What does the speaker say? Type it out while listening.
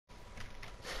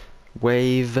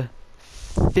Wave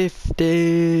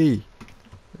 50!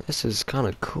 This is kind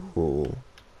of cool.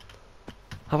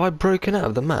 Have I broken out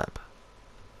of the map?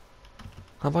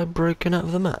 Have I broken out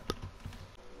of the map?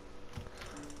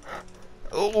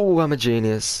 Oh, I'm a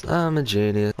genius. I'm a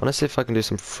genius. I want to see if I can do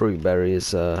some fruit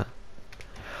berries. Oh,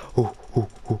 oh,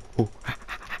 oh, oh.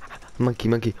 Monkey,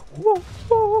 monkey. Whoa,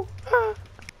 whoa, ah.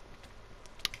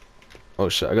 Oh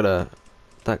shit, I gotta...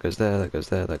 That goes there, that goes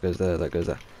there, that goes there, that goes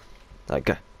there.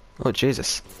 Okay. Oh,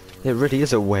 Jesus. It really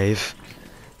is a wave.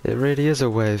 It really is a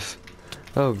wave.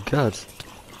 Oh, God.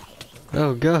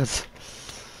 Oh, God.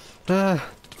 Ah.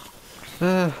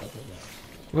 Ah.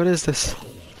 What is this?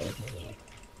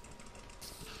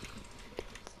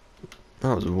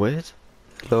 That was weird.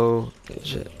 Hello.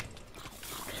 Shit.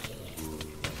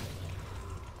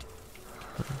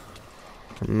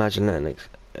 Imagine letting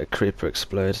a creeper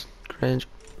explode. Cringe.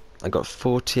 I got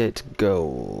 48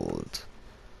 gold.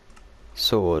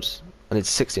 Sword. I need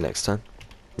 60 next time.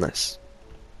 Nice.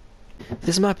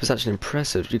 This map is actually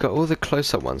impressive. You got all the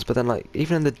close-up ones, but then like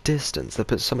even in the distance, they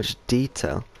put so much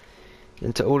detail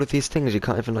into all of these things you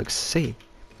can't even like see.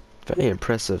 Very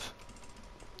impressive.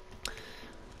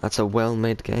 That's a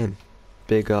well-made game.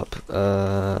 Big up,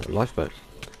 lifeboat.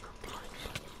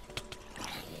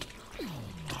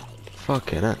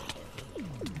 Fucking hell.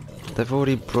 They've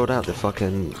already brought out the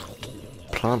fucking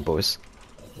plant boys.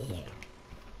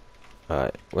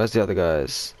 Alright, where's the other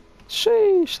guys?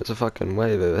 Sheesh, there's a fucking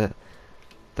wave over here.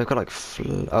 They've got like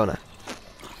oh no.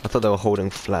 I thought they were holding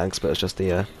flags, but it's just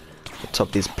the top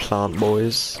of these plant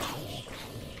boys.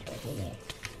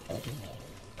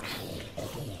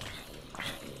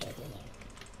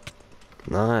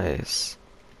 Nice.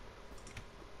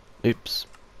 Oops.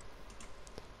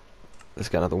 Let's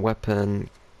get another weapon.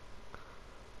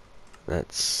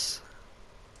 Let's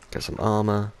get some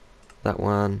armor. That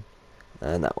one.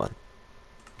 And that one.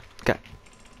 Okay.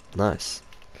 Nice.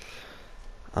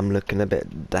 I'm looking a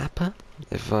bit dapper,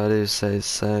 if I do say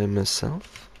so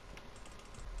myself.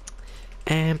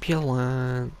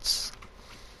 Ambulance.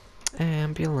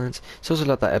 Ambulance. It's also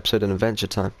like that episode in Adventure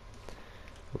Time,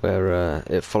 where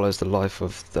it follows the life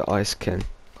of the Ice King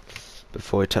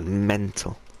before he turned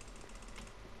mental.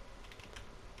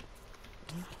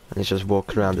 And he's just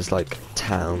walking around this like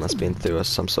town that's been through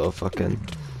some sort of fucking,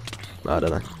 I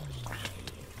don't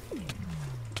know,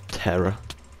 terror.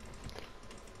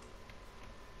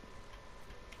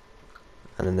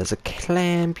 And then there's a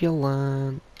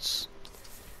clambulance.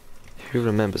 Who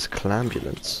remembers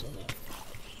clambulance?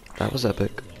 That was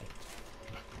epic.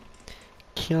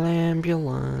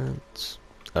 Clambulance.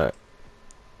 Alright.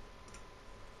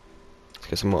 Let's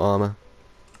get some more armor.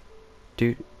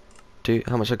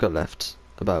 How much I got left?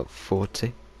 About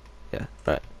 40. Yeah,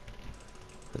 right.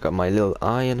 I got my little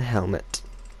iron helmet.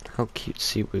 How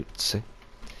cutesy wootsy.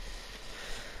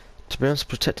 To be honest,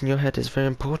 protecting your head is very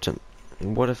important.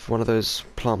 What if one of those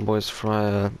plant boys fry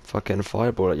a fucking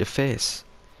fireball at your face?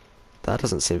 That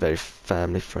doesn't seem very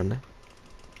family friendly.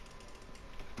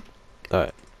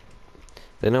 Alright.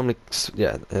 They normally...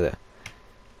 yeah, there.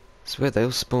 It's weird, they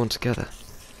all spawn together.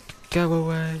 Go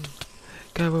away!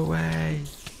 Go away!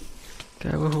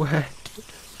 Go away!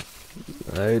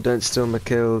 No, don't steal my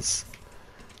kills.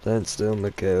 Don't steal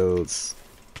my kills.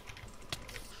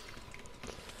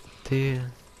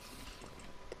 Dear.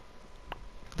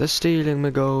 They're stealing my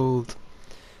gold.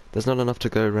 There's not enough to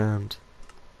go around.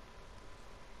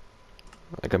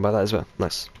 I can buy that as well.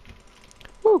 Nice.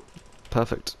 Woo!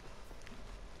 Perfect.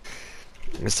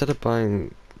 Instead of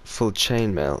buying full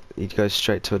chainmail, you go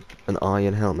straight to an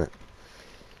iron helmet.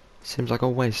 Seems like a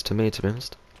waste to me, to be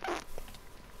honest.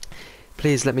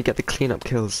 Please let me get the clean-up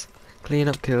kills.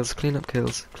 Clean-up kills, clean-up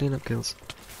kills, clean-up kills.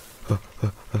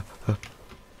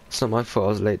 It's not my fault I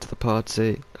was late to the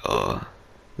party. Oh,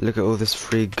 look at all this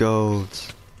free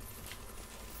gold.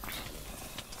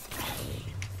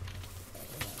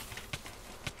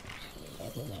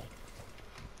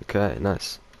 Okay,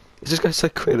 nice. It just goes so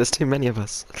quick, there's too many of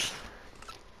us.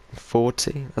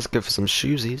 40, let's go for some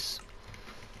shoesies.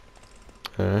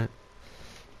 Alright.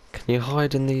 Can you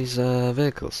hide in these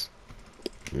vehicles?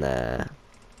 Nah.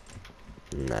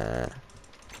 Nah.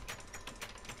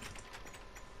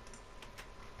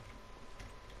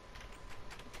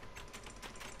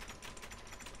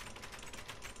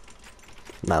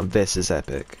 Now this is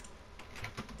epic.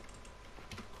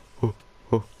 Oh,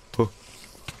 oh, oh.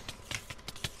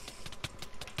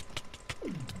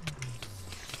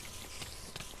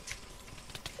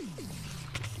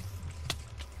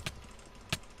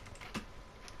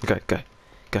 Go, go,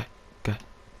 go, go,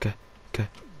 go, go, go,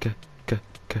 go,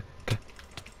 go, go.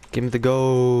 Give me the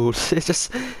gold. It's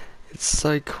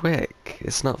so quick.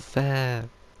 It's not fair.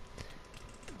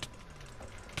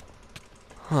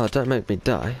 Oh, don't make me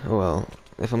die. Well,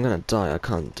 if I'm gonna die, I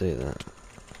can't do that.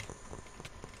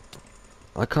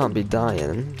 I can't be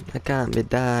dying. I can't be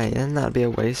dying. That'd be a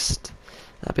waste.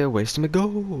 That'd be a waste of my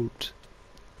gold.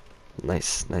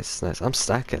 Nice, nice, nice. I'm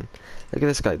stacking. Look at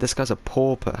this guy. This guy's a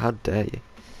pauper. How dare you?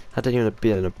 How dare you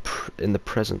be in the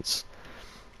presence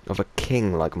of a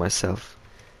king like myself?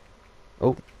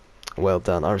 Oh, well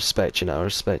done. I respect you now. I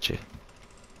respect you.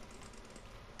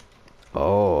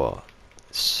 Oh,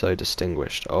 so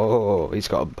distinguished. Oh, he's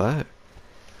got a bow.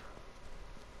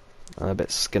 I'm a bit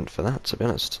skint for that, to be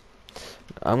honest.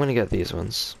 I'm gonna get these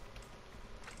ones.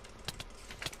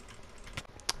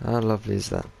 How lovely is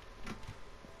that?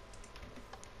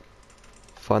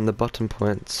 Find the button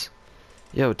points.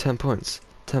 Yo, 10 points.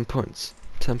 10 points.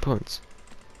 10 points.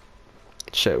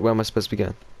 Shit, where am I supposed to be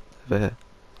going? Over here.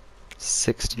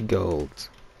 60 gold.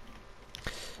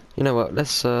 You know what,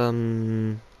 let's,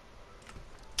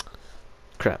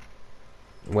 crap.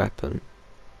 Weapon.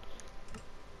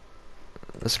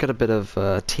 Let's get a bit of,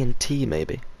 TNT,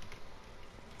 maybe.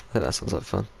 I think that sounds like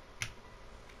fun.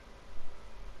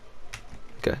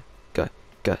 Go, go,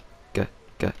 go, go,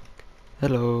 go.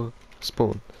 Hello.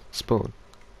 Spawn, spawn.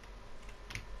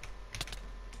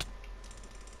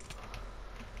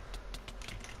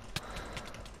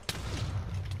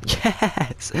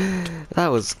 Yes! That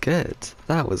was good.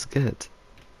 That was good.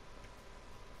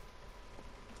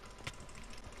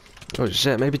 Oh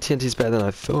shit, maybe TNT's better than I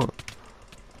thought.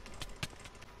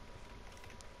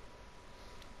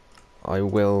 I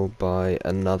will buy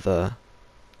another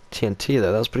TNT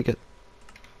though, that was pretty good.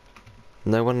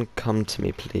 No one come to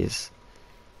me, please.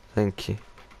 Thank you.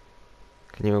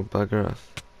 Can you all bugger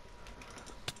off?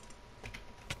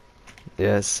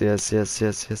 Yes, yes, yes,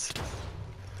 yes, yes.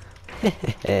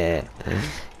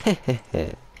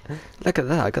 Look at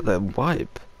that, I got the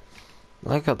wipe.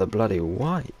 I got the bloody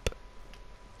wipe.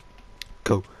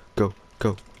 Go, go,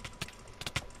 go.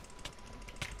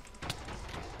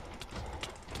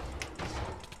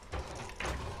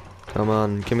 Come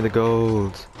on, give me the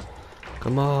gold.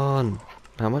 Come on.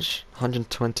 How much?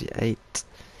 128.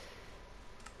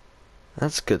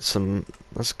 That's good.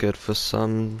 That's good for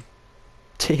some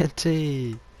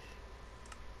TNT.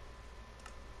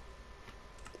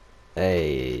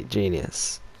 Hey,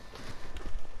 genius.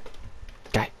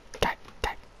 Go, go, go,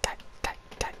 go, go,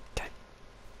 go, go.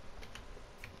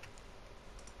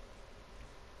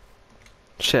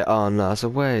 Shit, oh no, that's a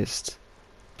waste.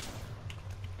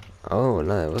 Oh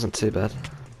no, it wasn't too bad.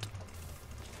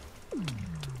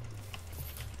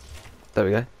 There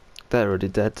we go. They're already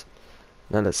dead.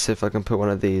 Now let's see if I can put one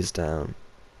of these down.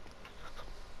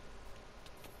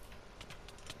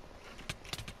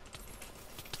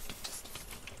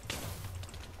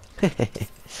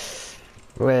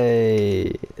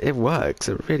 Way, it works.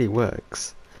 It really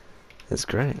works. It's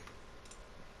great.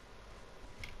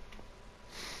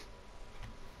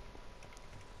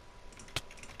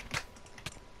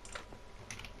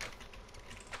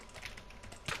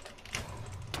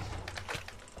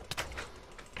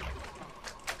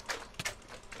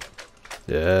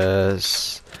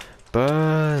 Yes.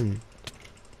 Burn.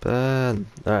 Burn.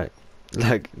 Alright.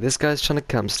 Look, this guy's trying to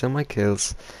come steal my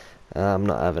kills. I'm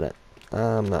not having it.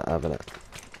 I'm not having it.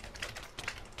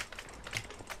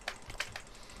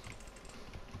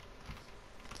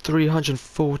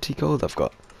 $340 gold I've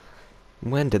got.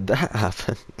 When did that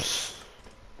happen?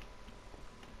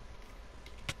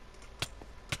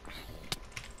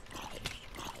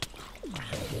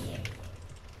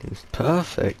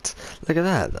 Perfect. Look at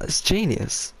that. That's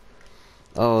genius.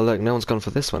 Oh, look, no one's gone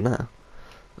for this one now.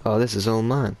 Oh, this is all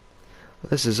mine.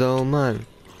 This is all mine.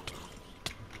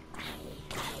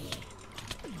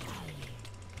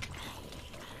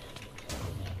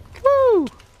 Woo!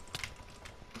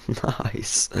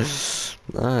 Nice.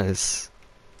 Nice.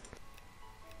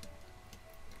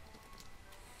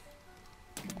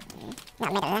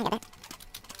 Not made it, I get it.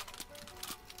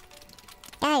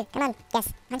 Go, come on.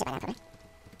 Yes, 100 by now, probably.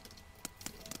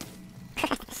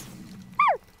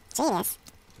 Woo! Genius.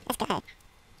 Let's go.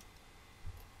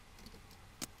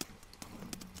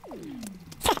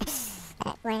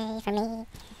 Away from me.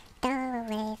 Go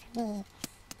away from me.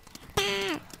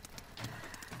 Ah!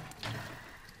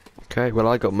 Okay, well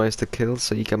I got most of the kills,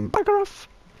 so you can bugger off.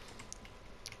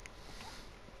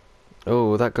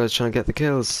 Oh, that guy's trying to get the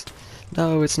kills.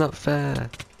 No, it's not fair.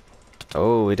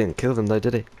 Oh, he didn't kill them though,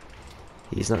 did he?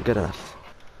 He's not good enough.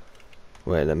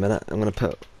 Wait a minute, I'm gonna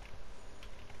put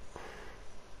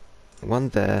one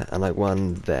there and like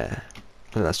one there.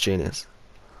 I think that's genius.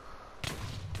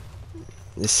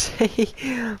 You see?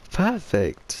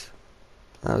 Perfect.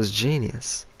 That was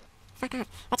genius. Fuck off.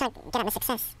 Let's try and get out my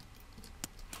success.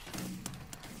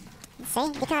 See?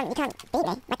 You can't beat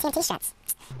me. My TNT shots.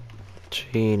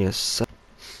 Genius. Oh,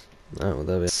 well,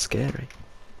 that was scary.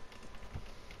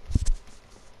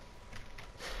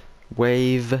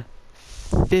 Wave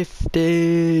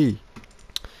 50!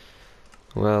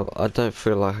 Well, I don't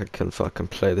feel like I can fucking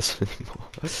play this anymore.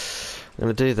 I'm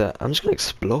gonna do that. I'm just gonna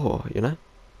explore, you know?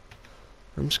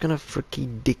 I'm just gonna freaky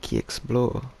dicky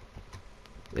explore.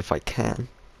 If I can.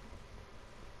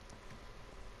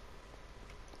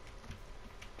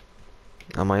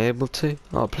 Am I able to?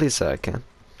 Oh, please say I can.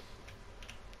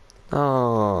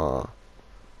 Oh.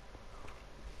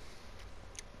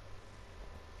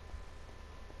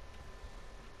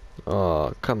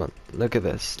 Oh, come on. Look at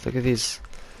this. Look at these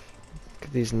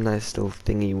nice little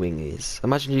thingy wingies.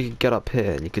 Imagine you could get up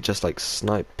here and you could just like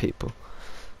snipe people.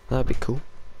 That'd be cool.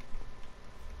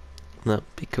 That'd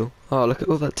be cool. Oh, look at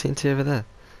all that TNT over there.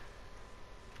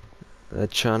 They're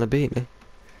trying to beat me.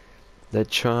 They're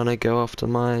trying to go after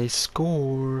my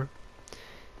score.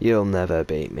 You'll never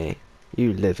beat me.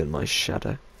 You live in my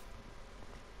shadow.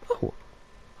 Oh.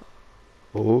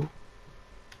 Oh.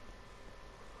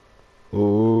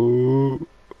 Oh.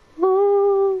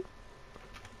 Oh.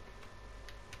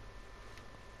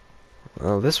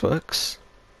 Well, this works.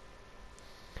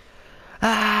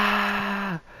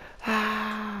 Ah!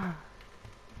 Ah!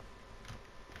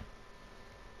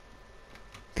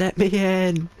 Let me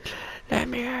in! Let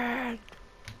me in!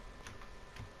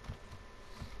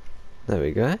 There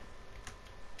we go.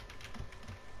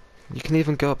 You can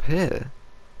even go up here.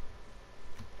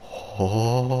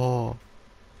 Oh!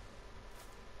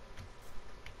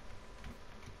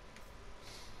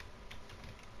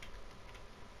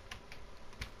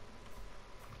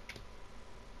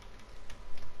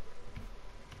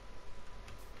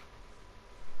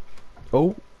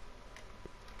 Oh!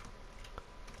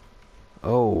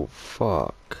 Oh,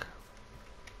 fuck.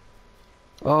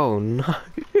 Oh, no.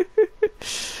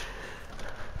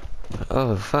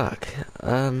 Oh, fuck.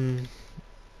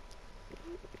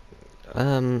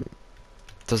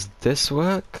 Does this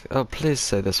work? Oh, please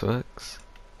say this works.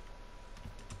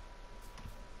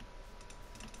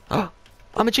 Oh,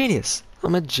 I'm a genius.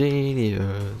 I'm a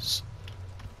genius.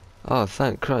 Oh,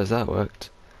 thank Christ that worked.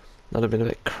 That'd have been a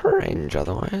bit cringe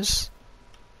otherwise.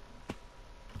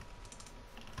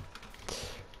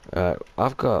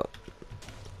 I've got...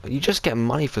 You just get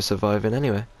money for surviving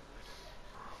anyway.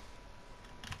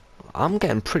 I'm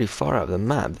getting pretty far out of the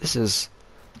map. This is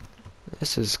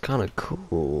kind of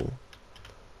cool.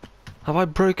 Have I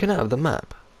broken out of the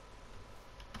map?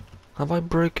 Have I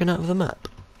broken out of the map?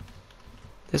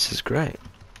 This is great.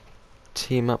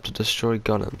 Team up to destroy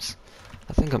golems.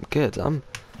 I think I'm good.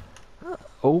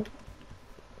 Oh.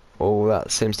 Oh,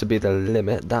 that seems to be the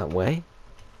limit that way.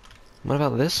 What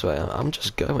about this way? I'm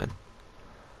just going.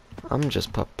 I'm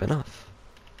just popping off.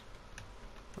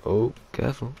 Oh,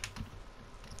 careful.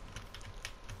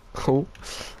 Oh.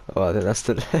 Oh, I think that's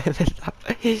the limit.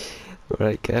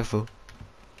 Alright, careful.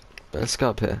 Let's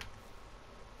go up here.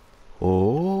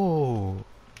 Oh.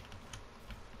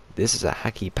 This is a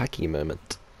hacky-packy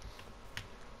moment.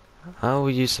 How are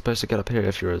you supposed to get up here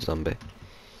if you're a zombie?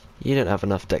 You don't have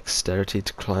enough dexterity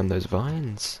to climb those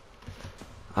vines.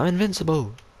 I'm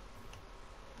invincible.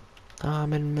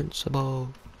 I'm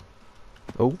invincible.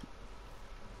 Oh.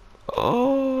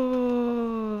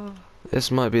 Oh.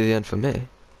 This might be the end for me.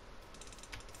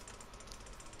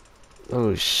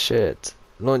 Oh shit.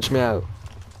 Launch me out.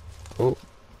 Oh.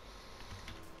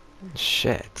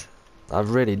 Shit.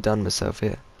 I've really done myself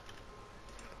here.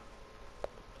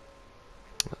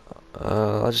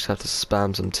 I'll just have to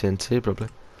spam some TNT probably.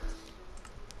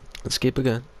 Let's keep it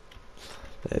going.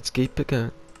 Let's keep it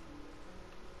going.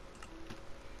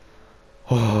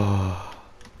 Oh,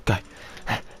 go.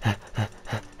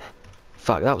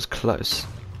 Fuck, that was close.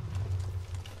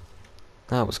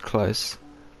 That was close.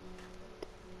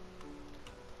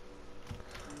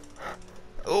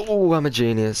 Oh, I'm a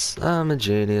genius. I'm a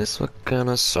genius. What can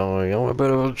I say? I'm a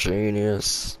bit of a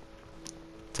genius.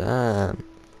 Damn.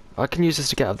 I can use this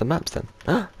to get out of the maps then.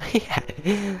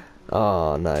 Yeah.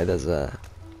 Oh no, there's a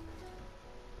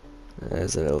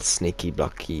little sneaky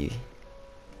blocky.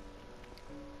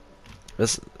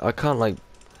 I can't like.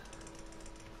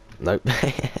 Nope.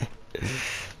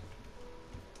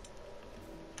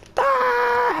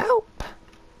 Ah, help!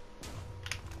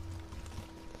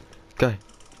 Go.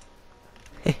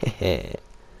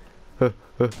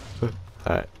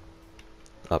 Alright.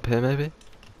 Up here maybe?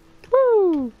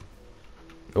 Woo!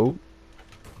 Oh.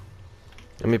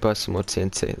 Let me buy some more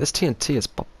TNT. This TNT is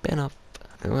popping up.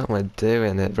 What am I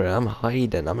doing here, bro? I'm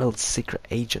hiding. I'm a little secret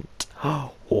agent.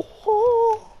 Oh.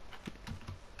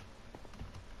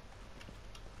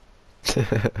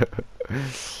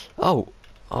 Oh,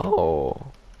 oh,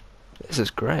 this is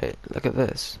great. Look at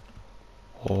this.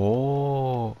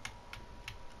 Oh,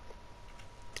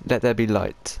 let there be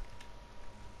light.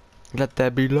 Let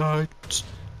there be light.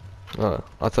 Oh,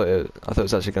 I thought it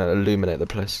was actually going to illuminate the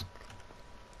place.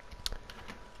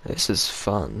 This is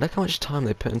fun. Look how much time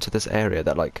they put into this area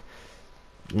that like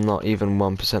not even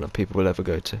 1% of people will ever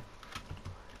go to.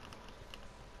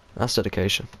 That's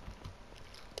dedication.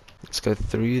 Let's go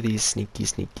through these sneaky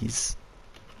sneakies.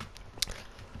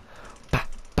 Bah,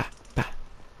 bah, bah.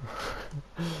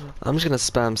 I'm just gonna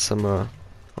spam some. I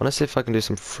wanna see if I can do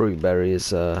some fruit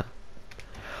berries. Ooh,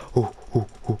 ooh,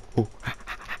 ooh, ooh.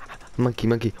 Monkey,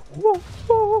 monkey. Ooh,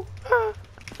 ooh, ah.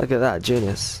 Look at that,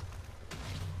 genius.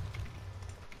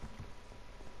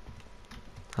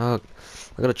 Oh,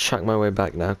 I gotta track my way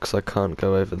back now because I can't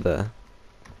go over there.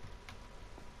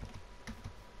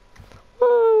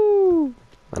 Woo!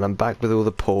 And I'm back with all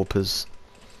the paupers.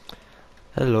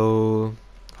 Hello.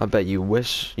 I bet you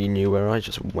wish you knew where I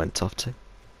just went off to.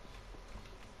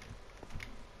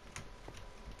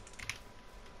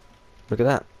 Look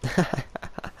at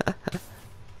that.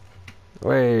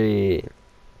 Wait.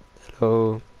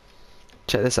 Hello.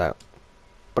 Check this out.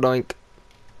 Boink.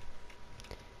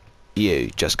 You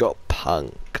just got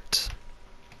punked.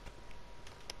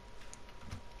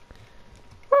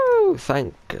 Woo!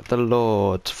 Thank the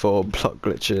Lord for block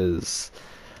glitches.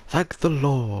 Thank the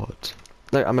Lord.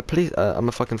 No, I'm a police. I'm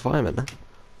a fucking fireman.